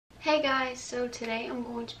Hey guys, so today I'm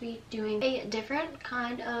going to be doing a different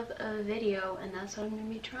kind of a video, and that's what I'm going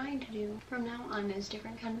to be trying to do from now on, is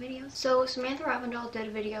different kind of videos. So Samantha Ravindell did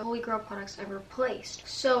a video, Holygrail Products I've Replaced.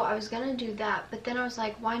 So I was going to do that, but then I was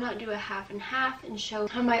like, why not do a half and half and show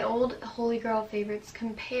how my old Holygrail favorites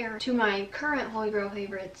compare to my current Holygrail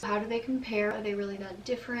favorites. How do they compare? Are they really that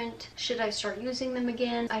different? Should I start using them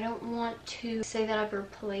again? I don't want to say that I've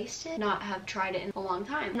replaced it, not have tried it in a long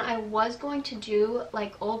time. And I was going to do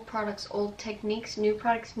like old products, old techniques, new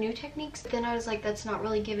products, new techniques. But then I was like, that's not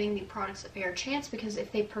really giving the products a fair chance, because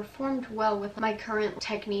if they performed well with my current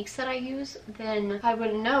techniques that I use, then I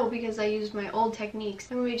wouldn't know because I used my old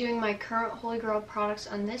techniques. I'm going to be doing my current Holygrail products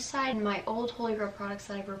on this side and my old Holygrail products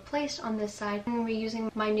that I've replaced on this side. I'm going to be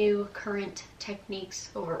using my new current techniques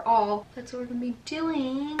overall. That's what we're going to be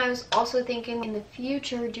doing. I was also thinking in the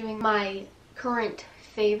future doing my current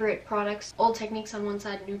favorite products, old techniques on one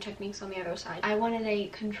side, new techniques on the other side. I wanted a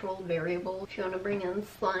controlled variable if you want to bring in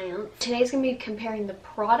science. Today's going to be comparing the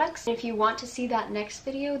products. If you want to see that next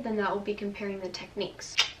video, then that will be comparing the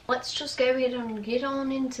techniques. Let's just go ahead and get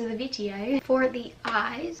on into the video. For the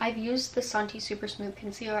eyes, I've used the Santee Super Smooth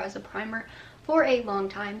Concealer as a primer for a long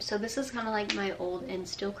time, so this is kind of like my old and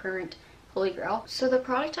still current Holygrail. So the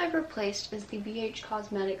product I've replaced is the BH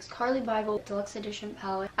Cosmetics Carli Bybel Deluxe Edition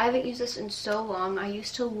palette. I haven't used this in so long. I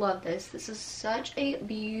used to love this. This is such a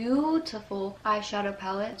beautiful eyeshadow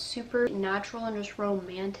palette. Super natural and just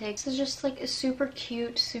romantic. This is just like a super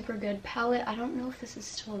cute, super good palette. I don't know if this is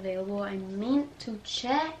still available. I meant to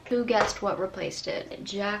check. Who guessed what replaced it?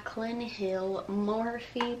 Jaclyn Hill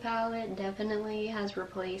Morphe palette definitely has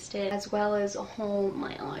replaced it, as well as all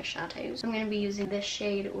my eyeshadows. I'm going to be using this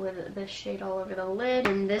shade with this shade all over the lid.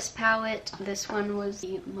 And this palette, this one was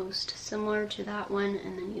the most similar to that one,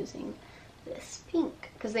 and then using this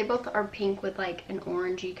pink because they both are pink with like an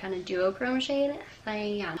orangey kind of duochrome shade. So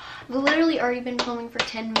yeah, I've literally already been filming for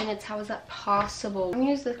 10 minutes. How is that possible? I'm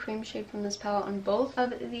gonna use the cream shade from this palette on both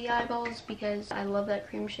of the eyeballs because I love that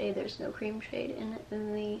cream shade. There's no cream shade in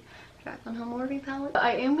the Jaclyn Hill Morphe palette. But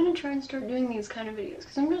I am going to try and start doing these kind of videos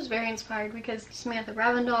because I'm just very inspired, because Samantha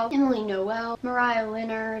Ravindell, Emily Noel, Mariah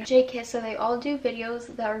Leonard, J. Kissa, they all do videos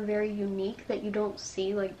that are very unique that you don't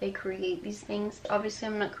see. Like, they create these things. Obviously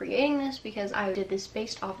I'm not creating this because I did this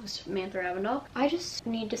based off of Samantha Ravindell. I just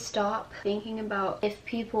need to stop thinking about if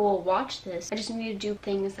people will watch this. I just need to do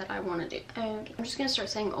things that I want to do. Okay. I'm just going to start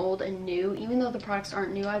saying old and new, even though the products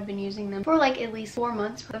aren't new. I've been using them for like at least 4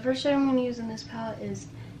 months. The first shade I'm going to use in this palette is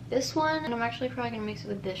this one, and I'm actually probably going to mix it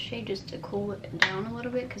with this shade just to cool it down a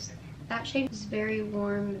little bit, because that shade is very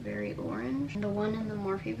warm, very orange. And the one in the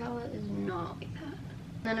Morphe palette is not like that.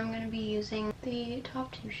 Then I'm going to be using the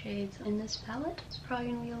top two shades in this palette. It's probably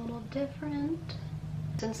going to be a little different.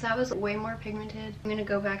 Since that was way more pigmented, I'm going to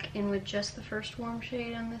go back in with just the first warm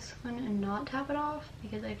shade on this one and not tap it off,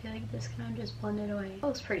 because I feel like this kind of just blended away. Oh,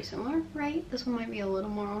 it's pretty similar, right? This one might be a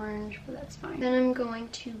little more orange, but that's fine. Then I'm going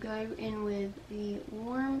to go in with the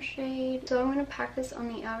warm shade. So I'm going to pack this on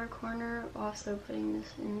the outer corner, also putting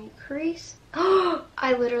this in the crease. Oh,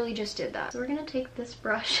 I literally just did that. So we're going to take this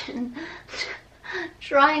brush and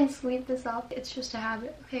try and sweep this off. It's just a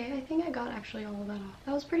habit. Okay, I think I got actually all of that off.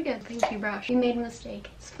 That was pretty good. Thank you, brush. We made a mistake.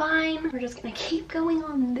 It's fine. We're just gonna keep going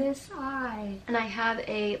on this eye. And I have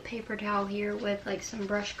a paper towel here with like some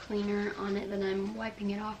brush cleaner on it that I'm wiping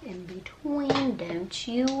it off in between. Don't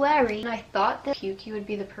you worry. And I thought that Pukey would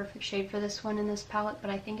be the perfect shade for this one in this palette, but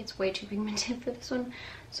I think it's way too pigmented for this one.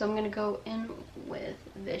 So I'm going to go in with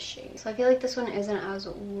this shade. So I feel like this one isn't as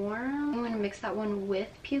warm. I'm going to mix that one with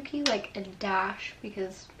Pukey, like a dash,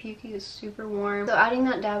 because Pukey is super warm. So adding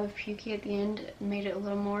that dab of Pukey at the end made it a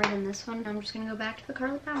little more than this one. I'm just going to go back to the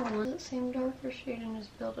Carli Bybel one, that same darker shade, and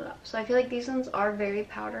just build it up. So I feel like these ones are very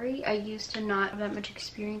powdery. I used to not have that much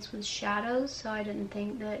experience with shadows, so I didn't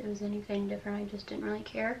think that it was anything different. I just didn't really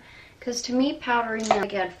care. Because to me, powdery meant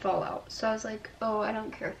like it had fallout. So I was like, oh, I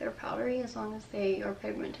don't care if they're powdery as long as they are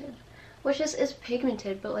pigmented. Which is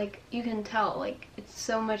pigmented, but like you can tell, like it's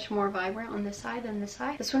so much more vibrant on this side than this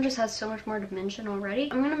side. This one just has so much more dimension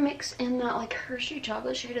already. I'm going to mix in that like Hershey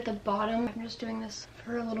chocolate shade at the bottom. I'm just doing this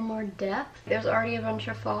for a little more depth. There's already a bunch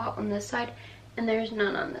of fallout on this side, and there's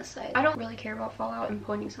none on this side. I don't really care about fallout and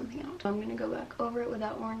pointing something out. So I'm going to go back over it with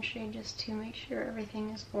that orange shade just to make sure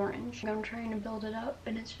everything is orange. I'm trying to build it up,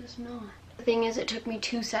 and it's just not. The thing is, it took me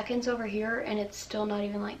 2 seconds over here, and it's still not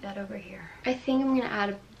even like that over here. I think I'm going to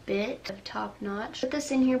add a bit of top notch. Put this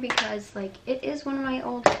in here because like it is one of my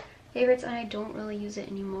old favorites and I don't really use it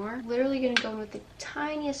anymore. Literally gonna go in with the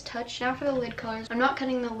tiniest touch. Now for the lid colors, I'm not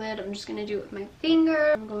cutting the lid, I'm just gonna do it with my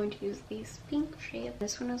finger. I'm going to use these pink shade.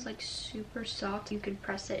 This one is like super soft. You could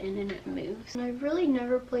press it in and it moves. And I've really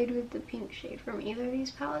never played with the pink shade from either of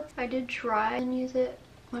these palettes. I did try and use it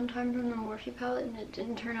one time from the Morphe palette and it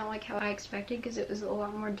didn't turn out like how I expected because it was a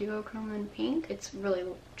lot more duochrome than pink. It's really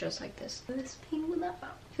just like this. This pink with that.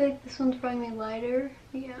 I feel like this one's probably lighter.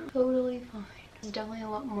 Yeah, totally fine. It's definitely a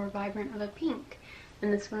lot more vibrant of a pink.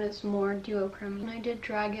 And this one is more duochrome. And I did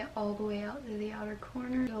drag it all the way out to the outer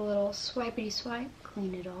corner. Do a little swipey swipe,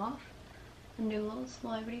 clean it off. And do a little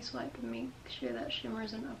swipey swipe and make sure that shimmer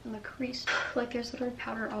isn't up in the crease. Like there's literally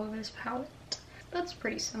powder all over this palette. That's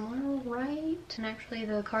pretty similar, right? And actually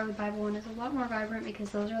the Carli Bybel one is a lot more vibrant because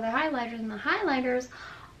those are the highlighters and the highlighters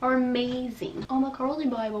are amazing. On the Carli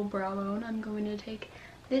Bybel brow bone, I'm going to take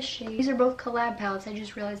this shade. These are both collab palettes, I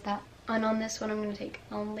just realized that. And on this one, I'm going to take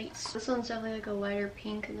Lace. This one's definitely like a lighter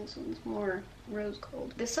pink and this one's more rose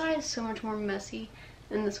gold. This side is so much more messy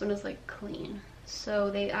and this one is like clean. So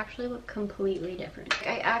they actually look completely different.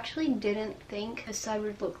 I actually didn't think this side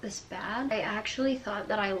would look this bad. I actually thought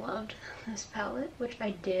that I loved this palette, which I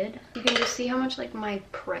did. You can just see how much like my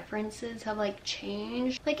preferences have like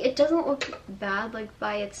changed. Like it doesn't look bad like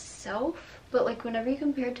by itself, but like whenever you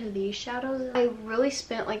compare it to these shadows, I really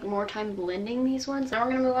spent like more time blending these ones. Now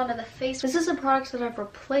we're gonna move on to the face. This is a product that I've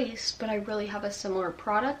replaced, but I really have a similar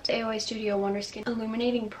product. AOA Studio Wonder Skin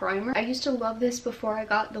Illuminating Primer. I used to love this before I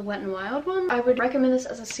got the Wet n Wild one. I would recommend this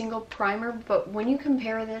as a single primer, but when you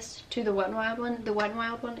compare this to the Wet n Wild one, the Wet n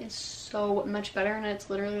Wild one is so much better and it's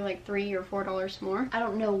literally like $3 or $4 more. I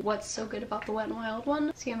don't know what's so good about the Wet n Wild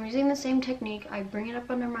one. See, I'm using the same technique. I bring it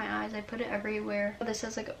up under my eyes. I put it everywhere. This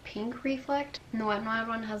has like a pink reflect. And the Wet n Wild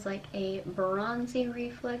one has like a bronzy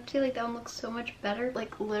reflect. I feel like that one looks so much better.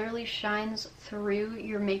 Like literally shines through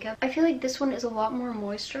your makeup. I feel like this one is a lot more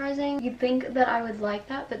moisturizing. You'd think that I would like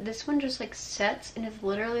that, but this one just like sets and is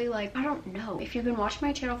literally like, I don't know. If you've been watching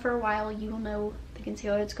my channel for a while, you will know the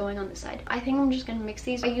concealer that's going on this side. I think I'm just gonna mix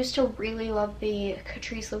these. I used to really love the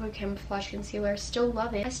Catrice Liquid Camoflauge Concealer. Still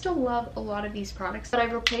love it. I still love a lot of these products, but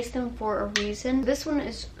I've replaced them for a reason. This one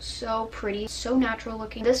is so pretty, so natural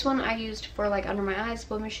looking. This one I used for like under my eyes,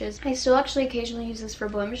 blemishes. I still actually occasionally use this for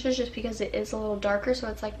blemishes just because it is a little darker, so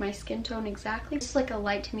it's like my skin tone exactly. This is like a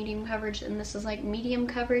light to medium coverage and this is like medium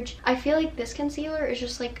coverage. I feel like this concealer is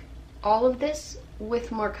just like all of this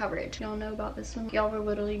with more coverage. Y'all know about this one. Y'all will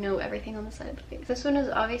literally know everything on the side of the face. This one is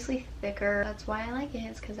obviously thicker. That's why I like it.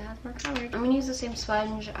 It's because it has more coverage. I'm gonna use the same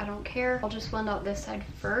sponge. I don't care. I'll just blend out this side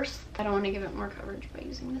first. I don't want to give it more coverage by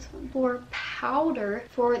using this one. For powder,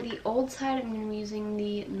 for the old side, I'm gonna be using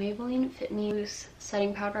the Maybelline Fit Me Loose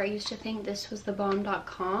setting powder. I used to think this was the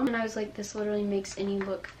bomb.com and I was like, this literally makes any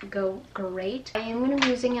look go great. I am gonna be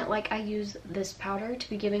using it like I use this powder to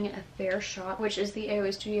be giving it a fair shot, which is the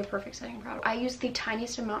AOA Studio Perfect Setting Powder. I use the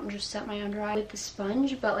tiniest amount and just set my under eye with the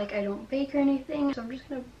sponge, but like I don't bake or anything, so I'm just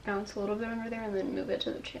gonna bounce a little bit under there and then move it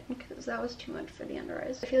to the chin because that was too much for the under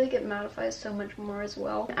eyes. I feel like it mattifies so much more as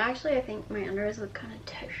well. And actually, I think my under eyes look kind of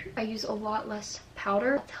textured. I use a lot less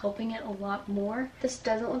powder. That's helping it a lot more. This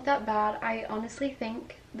doesn't look that bad. I honestly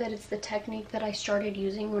think that it's the technique that I started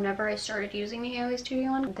using whenever I started using the AOA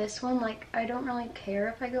Studio one. This one, like, I don't really care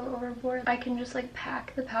if I go overboard. I can just like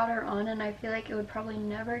pack the powder on and I feel like it would probably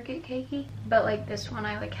never get cakey. But like this one,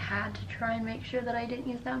 I like had to try and make sure that I didn't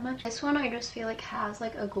use that much. This one I just feel like has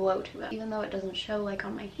like a glow to it, even though it doesn't show like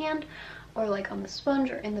on my hand or like on the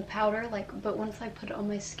sponge or in the powder, like, but once I put it on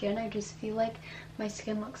my skin, I just feel like my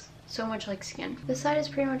skin looks so much like skin. This side is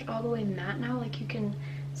pretty much all the way matte now. Like you can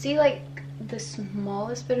see like the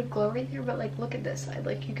smallest bit of glow right there, but like look at this side,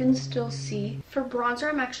 like you can still see. For bronzer,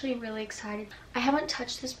 I'm actually really excited. I haven't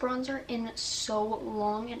touched this bronzer in so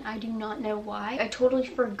long and I do not know why. I totally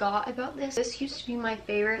forgot about this. This used to be my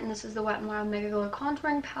favorite and this is the Wet n Wild Mega Glow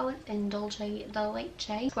Contouring Palette in Dulce de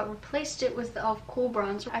Leche. What replaced it was the e.l.f. Cool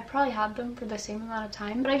Bronzer. I probably had them for the same amount of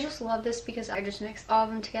time, but I just love this because I just mix all of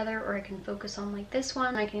them together, or I can focus on like this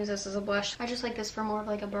one. I can use this as a blush. I just like this for more of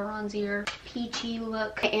like a bronzier, peachy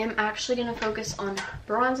look. I am actually gonna focus on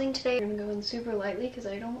bronzing today. I'm gonna go in super lightly because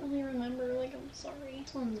I don't really remember, like, I'm sorry.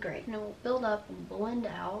 This one's great. And it will build up and blend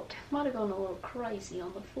out. Might have gone a little crazy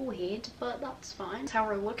on the forehead, but that's fine. That's how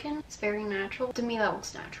we're looking. It's very natural. To me, that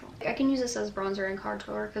looks natural. I can use this as bronzer and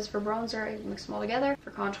contour because for bronzer, I mix them all together. For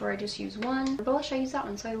contour, I just use one. For blush, I use that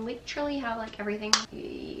one. So I literally have like everything.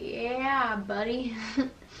 Yeah, buddy.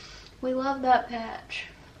 We love that patch.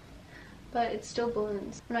 But it still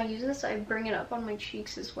blends. When I use this, I bring it up on my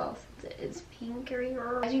cheeks as well since it is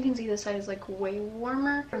pinkier. As you can see, this side is like way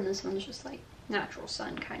warmer and this one's just like natural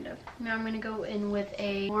sun kind of. Now I'm going to go in with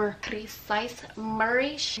a more precise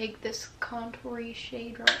Murray. Take this contoury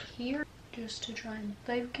shade right here just to try and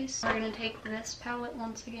focus. We're going to take this palette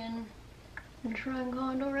once again and try and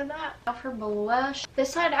contour that. Now for blush.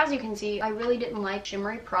 This side, as you can see, I really didn't like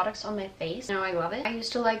shimmery products on my face. Now I love it. I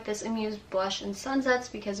used to like this Amuse blush in Sunsets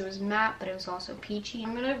because it was matte, but it was also peachy.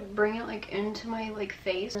 I'm gonna bring it like into my like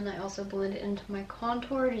face, and I also blend it into my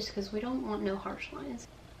contour just because we don't want no harsh lines.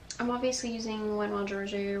 I'm obviously using Wet n Wild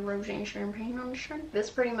Rosé Champagne on the shirt.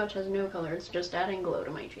 This pretty much has no color, it's just adding glow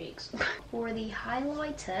to my cheeks. For the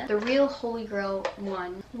highlighter, the real Holy Grail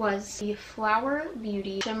one was the Flower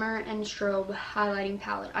Beauty Shimmer and Strobe highlighting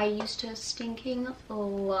palette. I used to stinking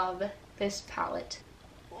love this palette.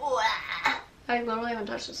 I literally haven't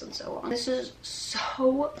touched this in so long. This is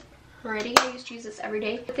so pretty. I used to use this every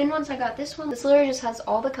day. But then once I got this one, this literally just has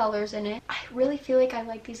all the colors in it. I really feel like I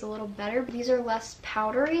like these a little better. These are less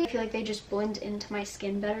powdery. I feel like they just blend into my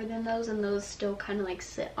skin better than those, and those still kind of like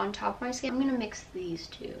sit on top of my skin. I'm gonna mix these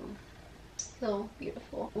two. So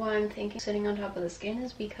beautiful. Why I'm thinking sitting on top of the skin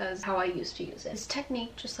is because how I used to use it. This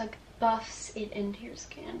technique just like buffs it into your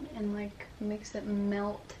skin and like makes it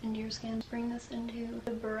melt into your skin. Bring this into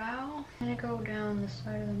the brow. I'm gonna go down the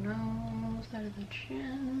side of the nose, side of the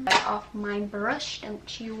chin. Off my brush,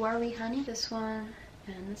 don't you worry honey. This one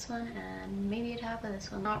and this one and maybe a tap of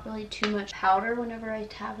this one. Not really too much powder whenever I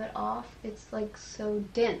tap it off. It's like so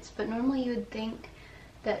dense, but normally you would think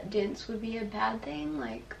that dense would be a bad thing,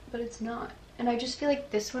 like, but it's not. And I just feel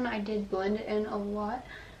like this one I did blend it in a lot.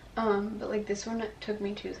 But like this one, it took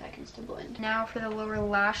me 2 seconds to blend. Now for the lower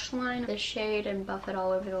lash line, the shade, and buff it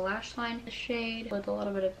all over the lash line. The shade with a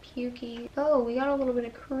little bit of pukey. Oh, we got a little bit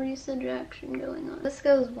of crease ejection going on. This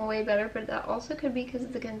goes way better, but that also could be because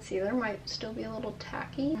the concealer might still be a little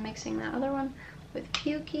tacky. I'm mixing that other one with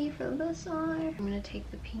pukey for this eye. I'm gonna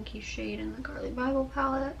take the pinky shade in the Carli Bybel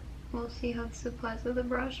palette. We'll see how this applies with the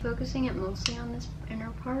brush. Focusing it mostly on this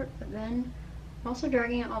inner part, but then I'm also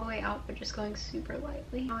dragging it all the way out, but just going super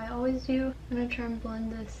lightly. How I always do. I'm going to try and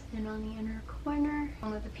blend this in on the inner corner.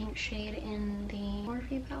 One with the pink shade in the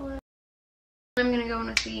Morphe palette. I'm going to go in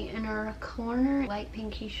with the inner corner. Light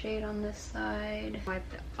pinky shade on this side.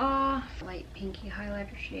 Wipe it off. Light pinky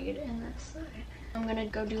highlighter shade in this side. I'm gonna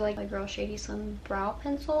go do like a Girl Shady Slim brow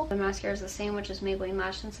pencil. The mascara is the same, which is Maybelline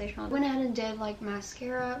Lash Sensational. I went ahead and did like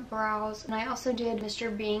mascara, brows, and I also did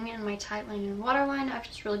Mr. Bing in my tight line and waterline. I've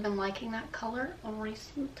just really been liking that color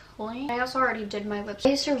recently. I also already did my lips. I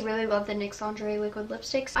used to really love the NYX Lingerie liquid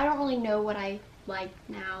lipsticks. I don't really know what I like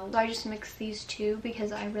now, so I just mixed these two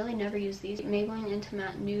because I really never use these. Maybelline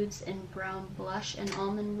Intimate Nudes in Brown Blush and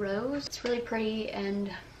Almond Rose. It's really pretty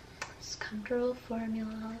and comfortable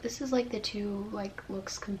formula. This is like the two like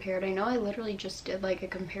looks compared. I know I literally just did like a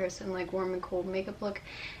comparison, like warm and cold makeup look.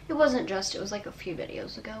 It wasn't just, it was like a few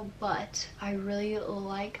videos ago, but I really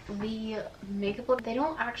like the makeup look. They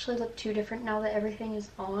don't actually look too different now that everything is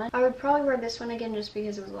on. I would probably wear this one again just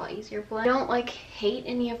because it was a lot easier blend. I don't like hate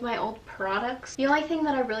any of my old products. The only thing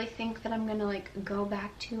that I really think that I'm gonna like go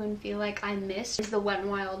back to and feel like I missed is the Wet n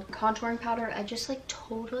Wild contouring powder. I just like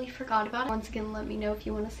totally forgot about it. Once again, let me know if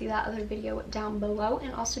you want to see that other video down below,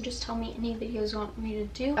 and also just tell me any videos you want me to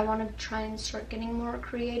do. I want to try and start getting more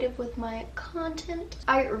creative with my content.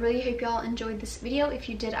 I really hope y'all enjoyed this video. If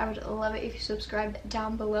you did, I would love it if you subscribed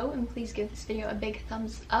down below, and please give this video a big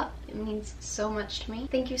thumbs up. It means so much to me.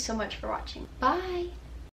 Thank you so much for watching. Bye!